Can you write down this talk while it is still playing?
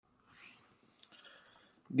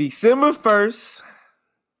December 1st,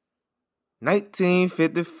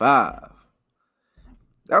 1955.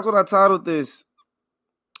 That's what I titled this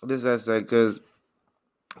essay, because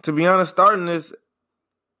to be honest, starting this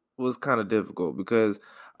was kind of difficult because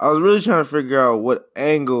I was really trying to figure out what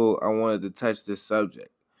angle I wanted to touch this subject.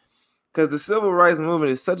 Because the civil rights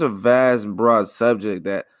movement is such a vast and broad subject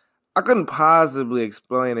that I couldn't possibly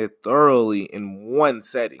explain it thoroughly in one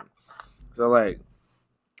setting. So, like,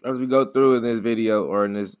 as we go through in this video or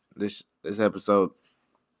in this episode,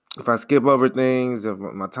 if I skip over things, if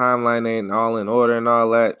my timeline ain't all in order and all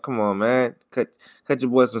that, come on, man, cut your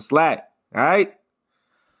boy some slack, all right?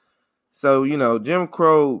 So, Jim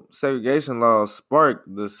Crow segregation laws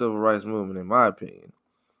sparked the civil rights movement, in my opinion.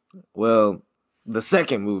 Well, the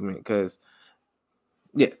second movement, because,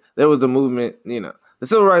 there was the movement, the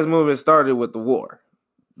civil rights movement started with the war.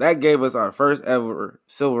 That gave us our first ever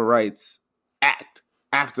Civil Rights Act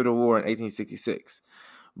after the war in 1866.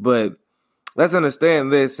 But let's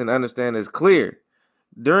understand this and understand this clear.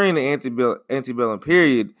 During the antebellum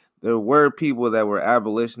period, there were people that were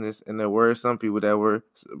abolitionists and there were some people that were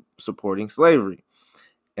supporting slavery.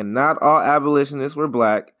 And not all abolitionists were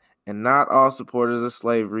black and not all supporters of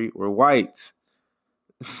slavery were white.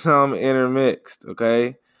 Some intermixed,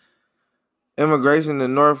 okay? Immigration in the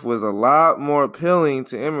North was a lot more appealing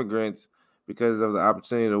to immigrants because of the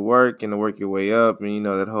opportunity to work and to work your way up and,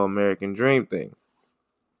 that whole American dream thing.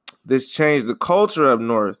 This changed the culture up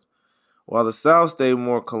north, while the South stayed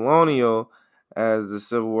more colonial as the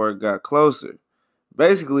Civil War got closer.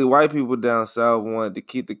 Basically, white people down South wanted to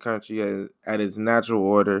keep the country at its natural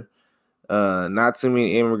order. Not too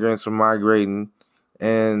many immigrants were migrating,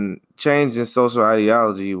 and change in social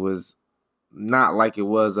ideology was not like it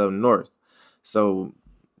was up north. So,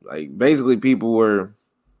 basically people were,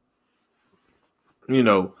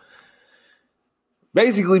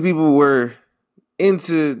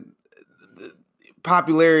 into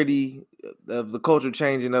popularity of the culture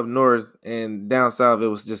changing up north, and down south it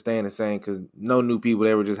was just staying the same because no new people.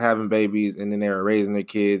 They were just having babies and then they were raising their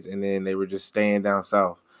kids and then they were just staying down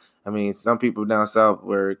south. I mean, some people down south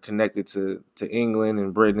were connected to England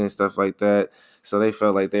and Britain and stuff like that, so they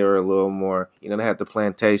felt like they were a little more, they had the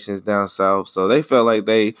plantations down south, so they felt like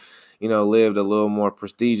they, lived a little more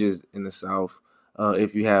prestigious in the south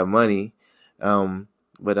if you had money.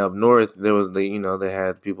 But up north, there was they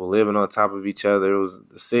had people living on top of each other. It was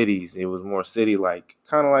the cities. It was more city-like,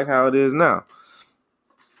 kind of like how it is now.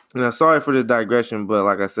 Sorry for this digression, but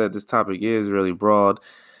like I said, this topic is really broad.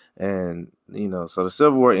 And, so the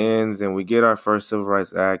Civil War ends and we get our first Civil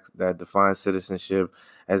Rights Act that defines citizenship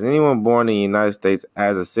as anyone born in the United States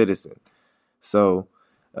as a citizen. So,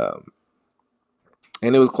 and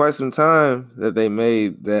it was quite some time that they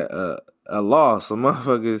made that a law. So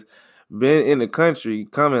motherfuckers been in the country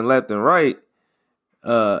coming left and right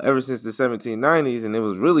ever since the 1790s, and it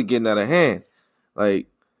was really getting out of hand. Like,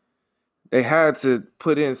 they had to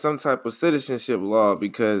put in some type of citizenship law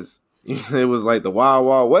because it was like the wild,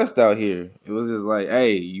 wild west out here. It was just like,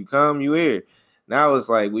 hey, you come, you here. Now it's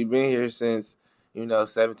like we've been here since,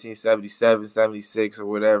 1777, 76 or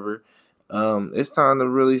whatever. It's time to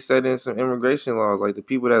really set in some immigration laws. Like, the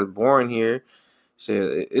people that's born here,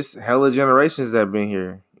 shit, it's hella generations that been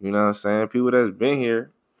here. You know what I'm saying? People that's been here,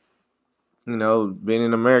 been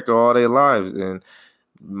in America all their lives and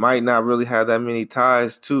might not really have that many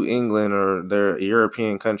ties to England or their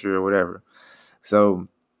European country or whatever. So,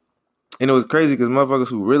 and it was crazy because motherfuckers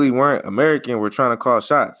who really weren't American were trying to call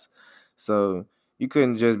shots. So you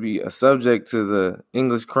couldn't just be a subject to the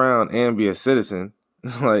English crown and be a citizen.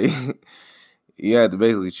 Like, you had to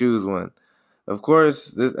basically choose one. Of course,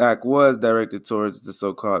 this act was directed towards the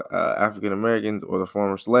so-called African Americans or the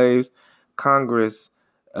former slaves. Congress,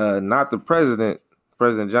 not the president,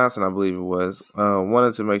 President Johnson, I believe it was,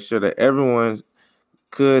 wanted to make sure that everyone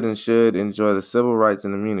could and should enjoy the civil rights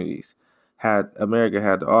and immunities America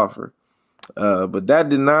had to offer. But that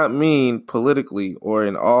did not mean politically or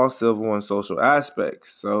in all civil and social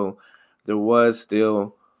aspects. So there was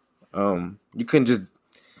still, you couldn't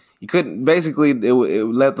basically, it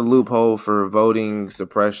left the loophole for voting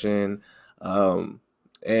suppression. And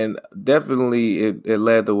definitely it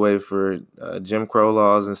led the way for Jim Crow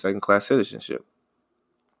laws and second-class citizenship.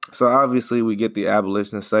 So obviously we get the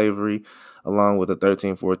abolition of slavery along with the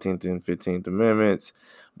 13th, 14th, and 15th Amendments.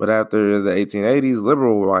 But after the 1880s,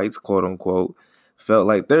 liberal rights, quote unquote, felt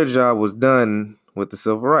like their job was done with the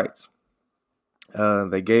civil rights.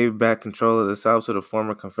 They gave back control of the South to the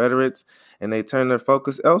former Confederates, and they turned their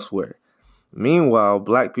focus elsewhere. Meanwhile,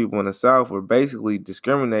 black people in the South were basically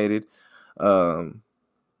discriminated and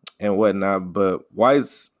whatnot, but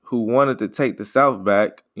whites who wanted to take the South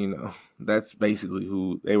back, that's basically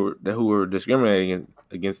who were discriminating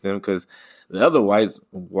against them, because the other whites,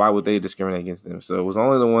 why would they discriminate against them? So it was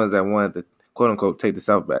only the ones that wanted to, quote unquote, take the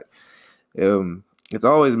South back. It's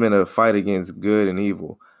always been a fight against good and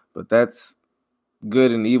evil, but that's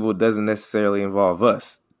good and evil doesn't necessarily involve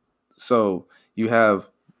us. So you have,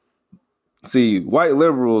 white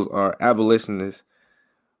liberals are abolitionists.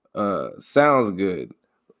 Sounds good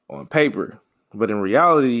on paper, but in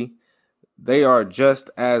reality, they are just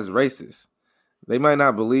as racist. They might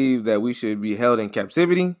not believe that we should be held in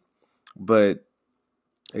captivity, but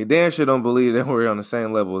they damn sure don't believe that we're on the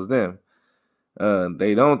same level as them.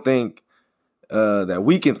 They don't think that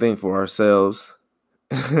we can think for ourselves.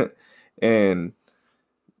 And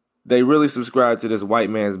they really subscribe to this white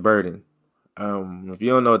man's burden. If you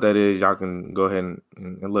don't know what that is, y'all can go ahead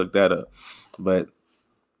and look that up. But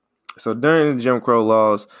so during the Jim Crow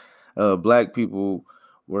laws, black people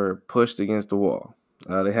were pushed against the wall.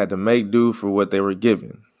 They had to make do for what they were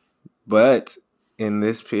given. But in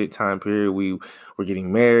this time period, we were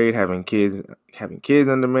getting married, having kids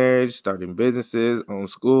under marriage, starting businesses, own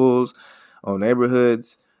schools, own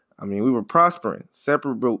neighborhoods. I mean, we were prospering.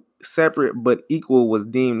 Separate but equal was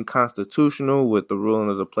deemed constitutional with the ruling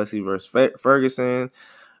of the Plessy versus Ferguson.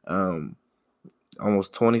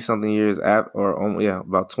 Almost 20-something years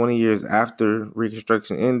about 20 years after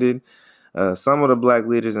Reconstruction ended. Some of the black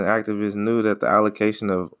leaders and activists knew that the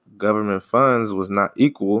allocation of government funds was not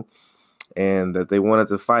equal and that they wanted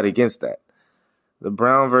to fight against that. The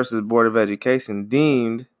Brown versus Board of Education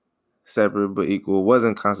deemed separate but equal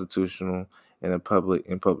wasn't constitutional in public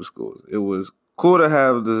schools. It was cool to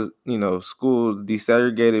have the schools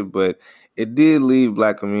desegregated, but it did leave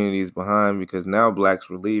black communities behind, because now blacks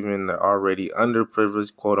were leaving the already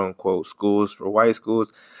underprivileged, quote unquote, schools for white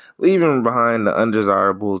schools, leaving behind the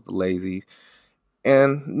undesirables, the lazy,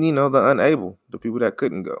 and the unable, the people that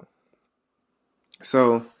couldn't go.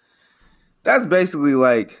 So that's basically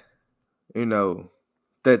the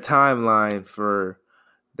timeline for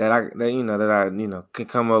that I can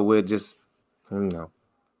come up with, just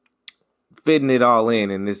fitting it all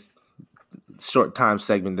in this short time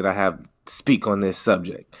segment that I have to speak on this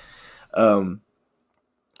subject.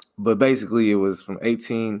 But basically it was from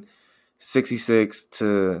 1866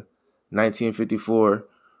 to 1954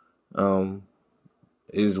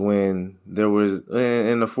 is when there was,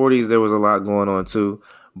 in the 40s there was a lot going on too,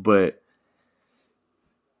 but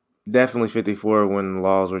definitely 54 when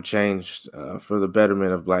laws were changed for the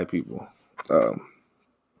betterment of black people,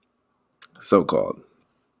 so-called.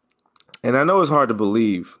 And I know it's hard to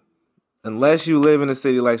believe, unless you live in a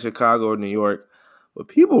city like Chicago or New York, but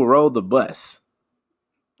people rode the bus.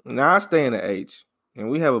 Now, I stay in the H,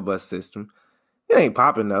 and we have a bus system. It ain't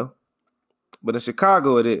popping, though. But in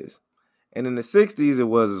Chicago, it is. And in the 60s, it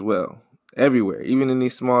was as well. Everywhere, even in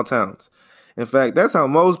these small towns. In fact, that's how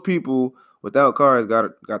most people without cars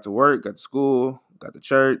got to work, got to school, got to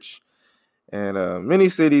church. And many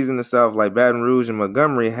cities in the South, like Baton Rouge and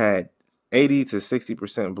Montgomery, had 80 to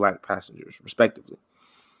 60% black passengers, respectively.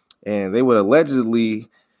 And they would allegedly,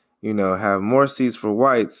 have more seats for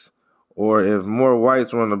whites, or if more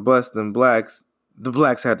whites were on the bus than blacks, the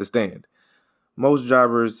blacks had to stand. Most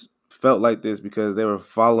drivers felt like this because they were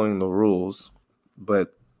following the rules,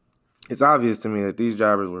 but it's obvious to me that these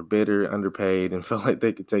drivers were bitter, underpaid, and felt like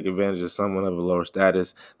they could take advantage of someone of a lower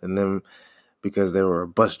status than them because they were a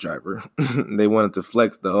bus driver. They wanted to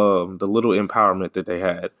flex the little empowerment that they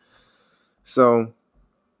had. So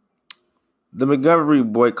the Montgomery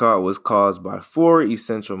boycott was caused by 4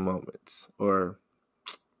 essential moments, or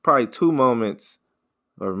probably 2 moments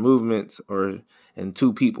or movements, and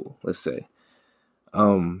 2 people, let's say.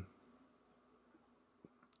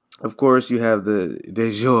 Of course, you have the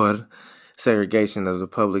de jure segregation of the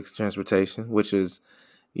public transportation, which is,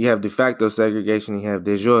 you have de facto segregation, you have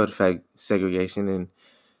de jure segregation, and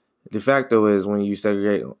de facto is when you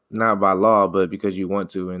segregate not by law, but because you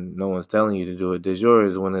want to and no one's telling you to do it. De jure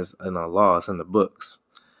is when it's in a law, it's in the books.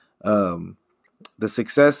 The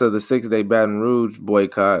success of the 6-day Baton Rouge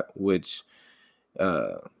boycott, which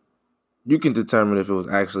you can determine if it was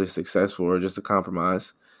actually successful or just a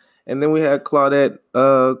compromise. And then we had Claudette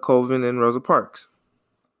Colvin and Rosa Parks.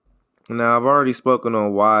 Now, I've already spoken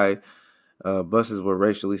on why buses were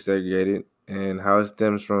racially segregated and how it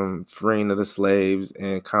stems from freeing of the slaves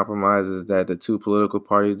and compromises that the 2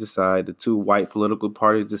 white political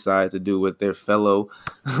parties decide to do with their fellow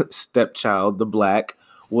stepchild, the black.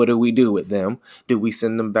 What do we do with them? Do we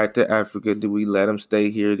send them back to Africa? Do we let them stay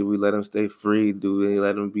here? Do we let them stay free? Do we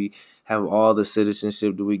let them have all the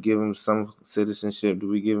citizenship? Do we give them some citizenship? Do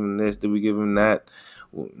we give them this? Do we give them that?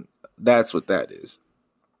 That's what that is.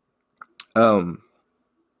 Um,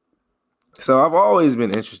 so I've always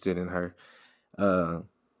been interested in her. Uh,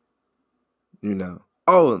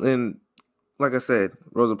 Oh, and like I said,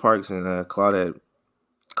 Rosa Parks and Claudette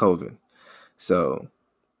Colvin. So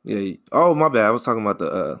yeah. Oh, my bad. I was talking about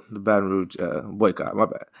the Baton Rouge boycott. My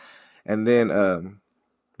bad. And then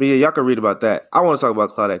but yeah, y'all can read about that. I want to talk about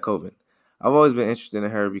Claudette Colvin. I've always been interested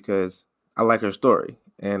in her because I like her story.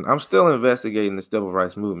 And I'm still investigating the civil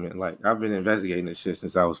rights movement. Like, I've been investigating this shit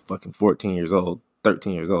since I was fucking 14 years old,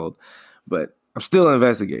 13 years old. But I'm still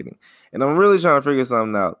investigating. And I'm really trying to figure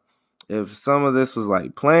something out. If some of this was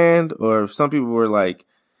like planned, or if some people were like,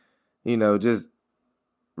 just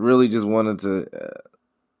really just wanted to,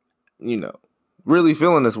 you know, really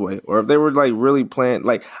feeling this way, or if they were like really planned.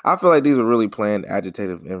 Like, I feel like these were really planned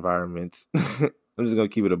agitative environments. I'm just gonna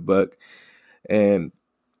keep it a buck, and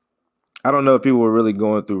I don't know if people were really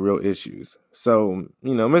going through real issues. So,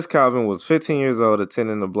 Miss Calvin was 15 years old,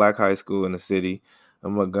 attending a black high school in the city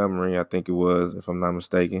of Montgomery, I think it was, if I'm not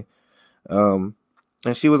mistaken.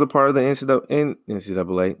 And she was a part of the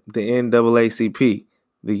the NAACP,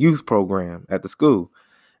 the youth program at the school.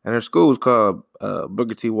 And her school was called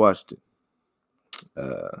Booker T. Washington.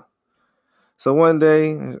 Uh, so one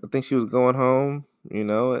day, I think she was going home, and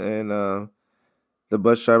the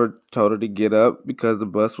bus driver told her to get up because the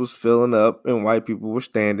bus was filling up and white people were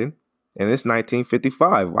standing. And it's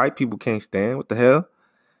 1955. White people can't stand. What the hell?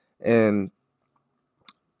 And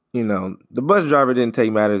the bus driver didn't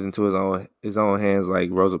take matters into his own hands like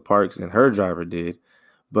Rosa Parks and her driver did.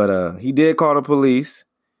 But he did call the police.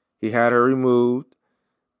 He had her removed.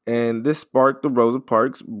 And this sparked the Rosa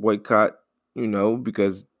Parks boycott,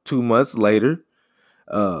 because 2 months later,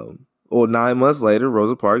 or 9 months later,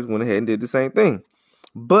 Rosa Parks went ahead and did the same thing.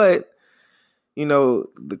 But,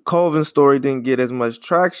 the Colvin story didn't get as much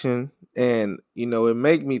traction. And, it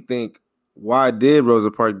made me think, why did Rosa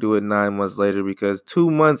Parks do it 9 months later? Because 2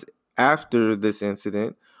 months after this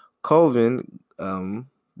incident, Colvin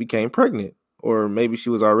became pregnant. Or maybe she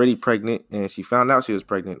was already pregnant and she found out she was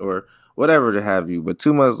pregnant, or whatever to have you. But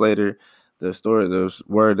 2 months later,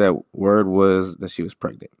 the word was that she was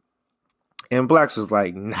pregnant. And Blacks was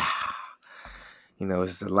like, nah,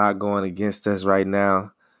 it's a lot going against us right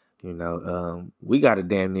now. We got to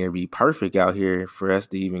damn near be perfect out here for us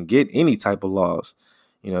to even get any type of laws.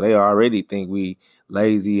 They already think we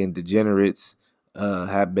lazy and degenerates,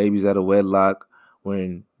 have babies out of wedlock,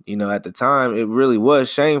 when, at the time it really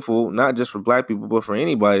was shameful, not just for black people, but for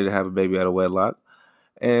anybody to have a baby out of wedlock.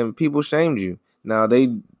 And people shamed you. Now,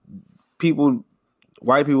 white people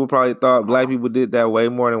probably thought black people did that way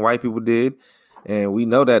more than white people did. And we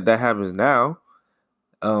know that happens now.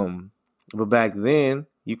 But back then,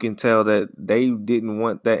 you can tell that they didn't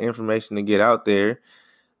want that information to get out there,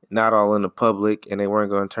 not all in the public, and they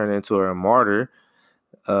weren't going to turn into a martyr,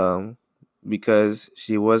 because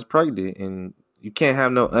she was pregnant. And you can't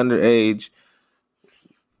have no underage,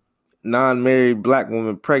 non-married black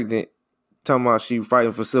woman pregnant talking about she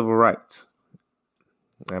fighting for civil rights.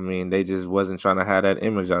 I mean, they just wasn't trying to have that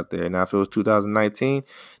image out there. Now, if it was 2019,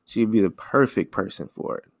 she'd be the perfect person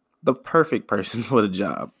for it. The perfect person for the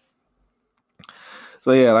job.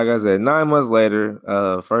 So yeah, like I said, 9 months later,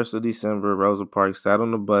 1st of December, Rosa Parks sat on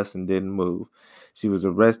the bus and didn't move. She was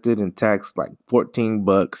arrested and taxed like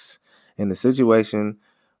 $14. And the situation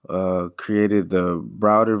created the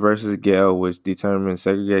Browder versus Gale, which determined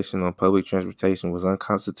segregation on public transportation was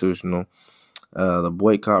unconstitutional. The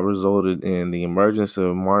boycott resulted in the emergence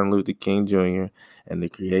of Martin Luther King Jr. and the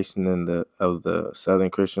creation of the Southern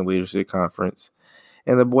Christian Leadership Conference.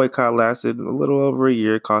 And the boycott lasted a little over a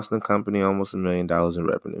year, costing the company almost $1 million in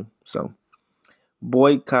revenue. So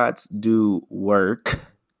boycotts do work.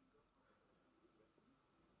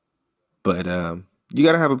 But you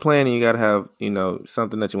got to have a plan, and you got to have,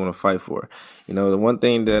 something that you want to fight for. The one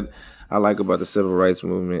thing that I like about the civil rights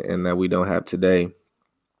movement and that we don't have today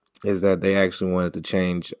is that they actually wanted to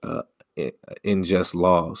change unjust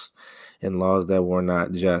laws, and laws that were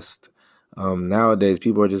not just. Nowadays,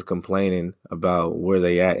 people are just complaining about where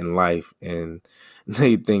they at in life, and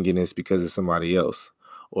they thinking it's because of somebody else,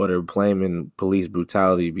 or they're blaming police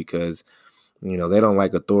brutality because they don't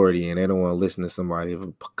like authority and they don't want to listen to somebody. If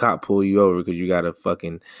a cop pull you over because you got a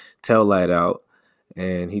fucking tail light out,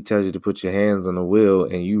 and he tells you to put your hands on the wheel,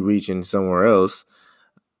 and you reaching somewhere else,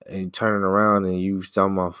 and turning around and you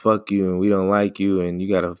talking about fuck you and we don't like you, and you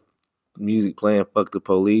got a music playing fuck the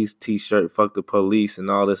police t-shirt, fuck the police,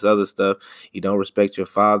 and all this other stuff. You don't respect your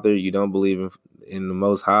father, you don't believe in the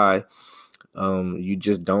Most High, you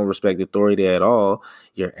just don't respect authority at all.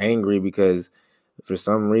 You're angry because for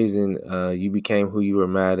some reason you became who you were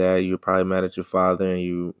mad at. You're probably mad at your father, and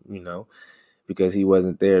you know because he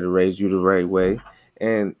wasn't there to raise you the right way.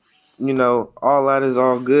 And all that is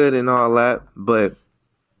all good and all that, but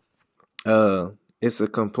it's a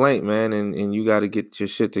complaint, man, and you got to get your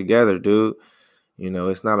shit together, dude.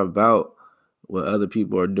 It's not about what other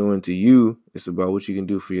people are doing to you. It's about what you can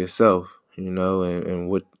do for yourself, and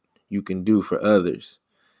what you can do for others.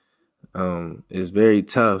 It's very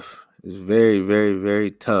tough. It's very, very,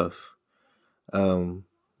 very tough.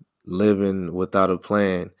 Living without a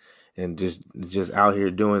plan and just out here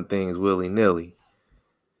doing things willy-nilly.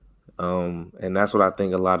 And that's what I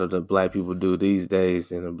think a lot of the black people do these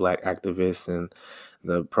days, and the black activists and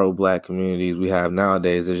the pro-black communities we have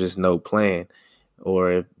nowadays. There's just no plan.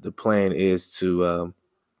 Or if the plan is to,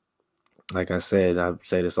 like I said, I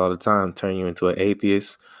say this all the time, turn you into an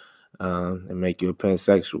atheist, and make you a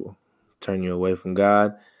pansexual, turn you away from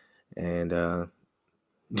God. And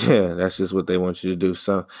yeah, that's just what they want you to do.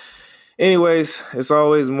 So anyways, it's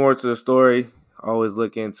always more to the story. Always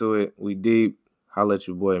look into it. We deep. Holla at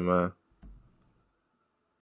your boy, man.